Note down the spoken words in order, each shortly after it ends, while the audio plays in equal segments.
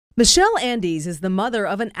Michelle Andes is the mother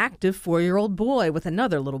of an active 4-year-old boy with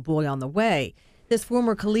another little boy on the way. This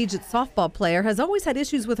former collegiate softball player has always had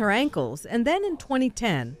issues with her ankles, and then in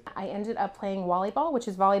 2010, I ended up playing volleyball, which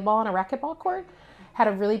is volleyball on a racquetball court. Had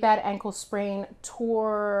a really bad ankle sprain,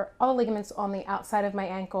 tore all the ligaments on the outside of my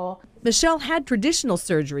ankle. Michelle had traditional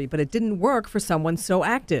surgery, but it didn't work for someone so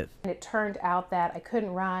active. And it turned out that I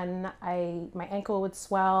couldn't run. My ankle would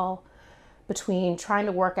swell. Between trying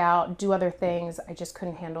to work out, do other things, I just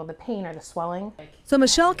couldn't handle the pain or the swelling. So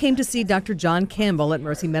Michelle came to see Dr. John Campbell at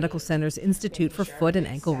Mercy Medical Center's Institute for Foot and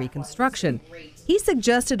Ankle Reconstruction. He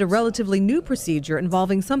suggested a relatively new procedure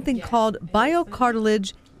involving something called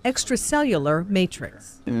biocartilage extracellular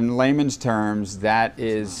matrix. In layman's terms, that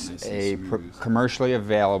is a commercially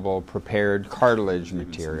available prepared cartilage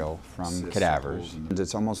material from cadavers.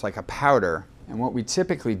 It's almost like a powder, and what we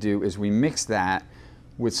typically do is we mix that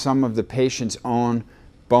with some of the patient's own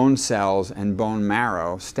bone cells and bone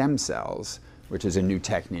marrow stem cells, which is a new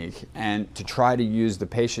technique, and to try to use the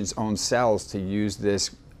patient's own cells to use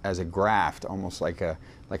this as a graft, almost like a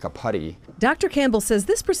putty. Dr. Campbell says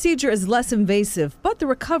this procedure is less invasive, but the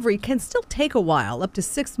recovery can still take a while, up to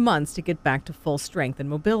 6 months, to get back to full strength and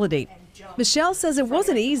mobility. Michelle says it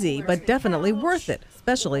wasn't easy, but definitely worth it,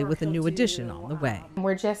 especially with a new addition on the way.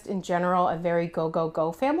 We're just, in general, a very go, go,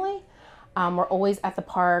 go family. We're always at the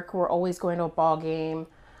park. We're always going to a ball game.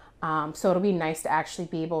 So it'll be nice to actually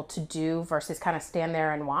be able to do versus kind of stand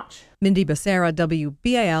there and watch. Mindy Becerra,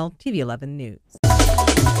 WBAL-TV 11 News.